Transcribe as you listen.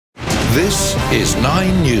This is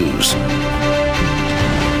 9 News.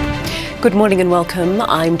 Good morning and welcome.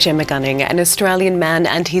 I'm Gemma Gunning. An Australian man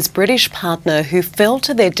and his British partner who fell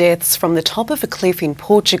to their deaths from the top of a cliff in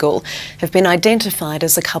Portugal have been identified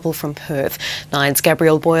as a couple from Perth. Nine's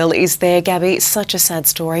Gabrielle Boyle is there. Gabby, such a sad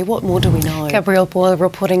story. What more do we know? Gabrielle Boyle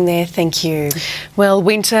reporting there. Thank you. Well,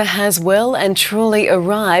 winter has well and truly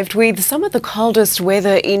arrived, with some of the coldest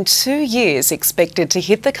weather in 2 years expected to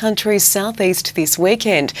hit the country's southeast this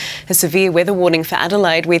weekend. A severe weather warning for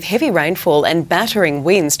Adelaide, with heavy rainfall and battering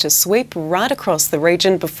winds to sweep right across the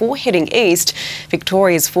region before heading east.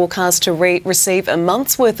 Victoria is forecast to receive a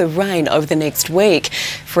month's worth of rain over the next week.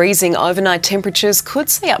 Freezing overnight temperatures could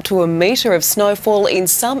see up to a metre of snowfall in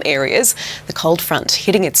some areas, the cold front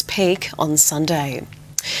hitting its peak on Sunday.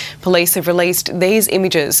 Police have released these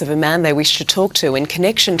images of a man they wish to talk to in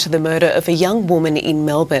connection to the murder of a young woman in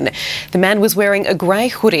Melbourne. The man was wearing a grey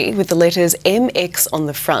hoodie with the letters MX on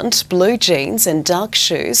the front, blue jeans and dark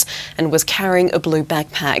shoes, and was carrying a blue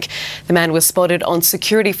backpack. The man was spotted on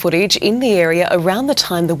security footage in the area around the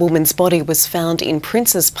time the woman's body was found in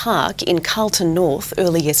Princes Park in Carlton North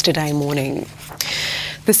early yesterday morning.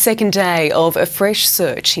 The second day of a fresh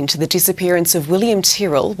search into the disappearance of William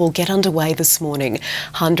Tyrrell will get underway this morning.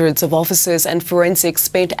 Hundreds of officers and forensics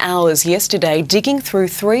spent hours yesterday digging through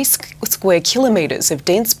 3 square kilometres of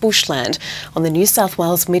dense bushland on the New South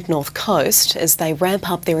Wales mid-north coast as they ramp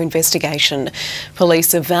up their investigation.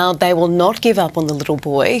 Police have vowed they will not give up on the little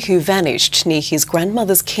boy who vanished near his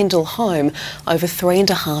grandmother's Kendall home over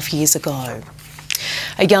 3.5 years ago.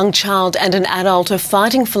 A young child and an adult are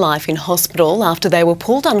fighting for life in hospital after they were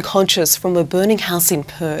pulled unconscious from a burning house in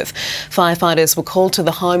Perth. Firefighters were called to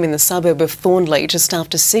the home in the suburb of Thornley just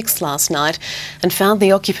after 6 last night and found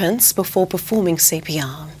the occupants before performing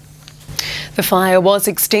CPR. The fire was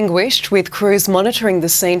extinguished, with crews monitoring the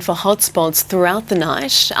scene for hotspots throughout the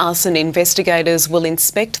night. Arson investigators will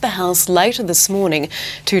inspect the house later this morning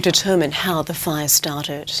to determine how the fire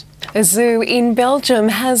started. A zoo in Belgium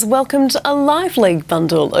has welcomed a lively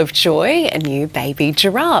bundle of joy. A new baby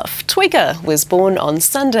giraffe, Twigger, was born on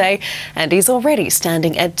Sunday and is already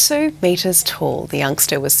standing at 2 metres tall. The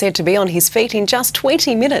youngster was said to be on his feet in just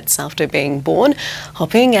 20 minutes after being born,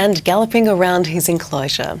 hopping and galloping around his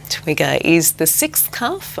enclosure. Twigger is the 6th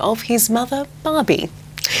calf of his mother, Barbie.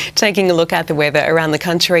 Taking a look at the weather around the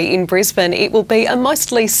country, in Brisbane it will be a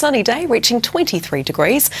mostly sunny day reaching 23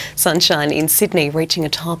 degrees, sunshine in Sydney reaching a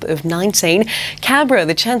top of 19, Canberra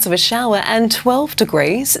the chance of a shower and 12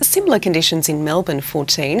 degrees, similar conditions in Melbourne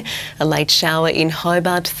 14, a late shower in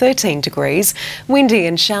Hobart 13 degrees, windy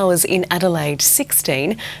and showers in Adelaide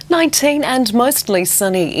 16, 19 and mostly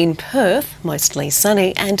sunny in Perth, mostly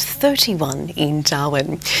sunny and 31 in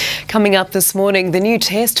Darwin. Coming up this morning, the new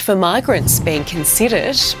test for migrants being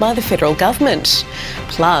considered by the federal government.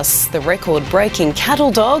 Plus, the record-breaking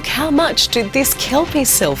cattle dog, how much did this Kelpie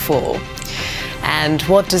sell for? And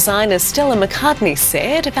what designer Stella McCartney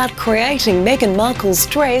said about creating Meghan Markle's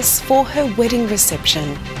dress for her wedding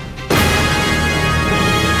reception.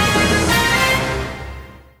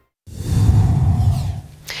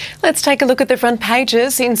 Let's take a look at the front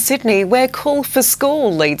pages in Sydney, where Call for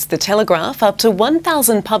School leads the Telegraph. Up to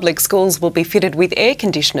 1,000 public schools will be fitted with air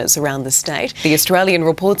conditioners around the state. The Australian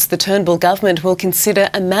reports the Turnbull government will consider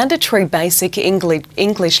a mandatory basic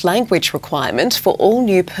English language requirement for all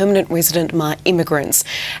new permanent resident immigrants.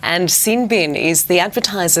 And Sin Bin is the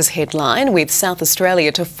Advertiser's headline, with South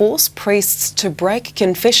Australia to force priests to break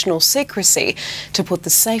confessional secrecy to put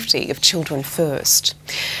the safety of children first.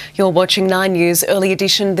 You're watching 9 News Early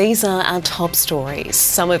Edition. These are our top stories.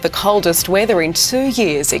 Some of the coldest weather in 2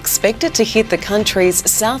 years expected to hit the country's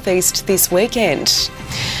southeast this weekend.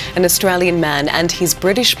 An Australian man and his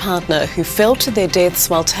British partner who fell to their deaths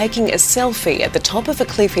while taking a selfie at the top of a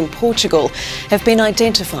cliff in Portugal have been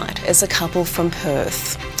identified as a couple from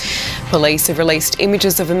Perth. Police have released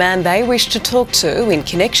images of a man they wish to talk to in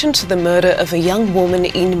connection to the murder of a young woman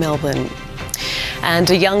in Melbourne. And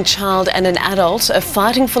a young child and an adult are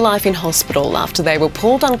fighting for life in hospital after they were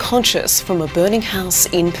pulled unconscious from a burning house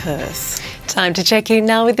in Perth. Time to check in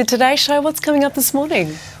now with the Today Show. What's coming up this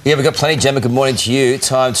morning? Yeah, we've got plenty. Gemma, good morning to you.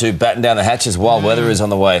 Time to batten down the hatches while weather is on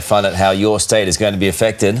the way. Find out how your state is going to be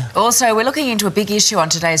affected. Also, we're looking into a big issue on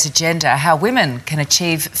today's agenda, how women can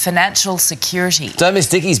achieve financial security. Don't miss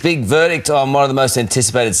Dickie's big verdict on one of the most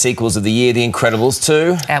anticipated sequels of the year, The Incredibles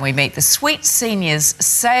 2. And we meet the sweet seniors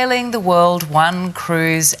sailing the world one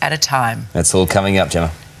cruise at a time. That's all coming up,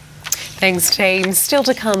 Gemma. Thanks, team. Still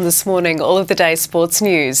to come this morning, all of the day's sports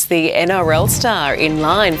news. The NRL star in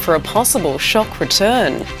line for a possible shock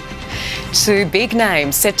return. 2 big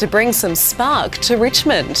names set to bring some spark to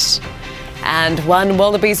Richmond. And one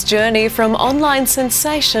Wallabies journey from online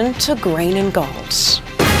sensation to green and gold.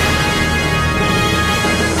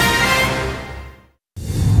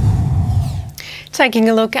 Taking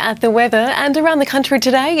a look at the weather and around the country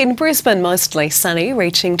today. In Brisbane, mostly sunny,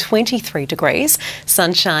 reaching 23 degrees.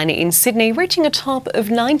 Sunshine in Sydney, reaching a top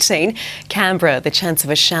of 19. Canberra, the chance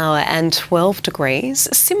of a shower and 12 degrees.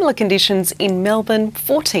 Similar conditions in Melbourne,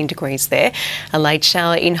 14 degrees there. A late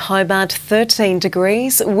shower in Hobart, 13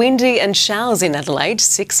 degrees. Windy and showers in Adelaide,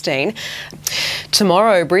 16.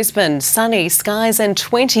 Tomorrow, Brisbane, sunny skies and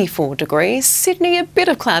 24 degrees. Sydney, a bit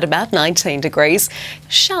of cloud about, 19 degrees.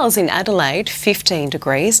 Showers in Adelaide, 15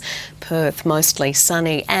 degrees. Perth, mostly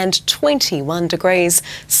sunny and 21 degrees.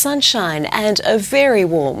 Sunshine and a very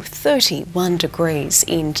warm 31 degrees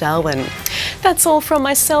in Darwin. That's all from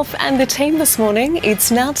myself and the team this morning.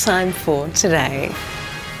 It's now time for Today.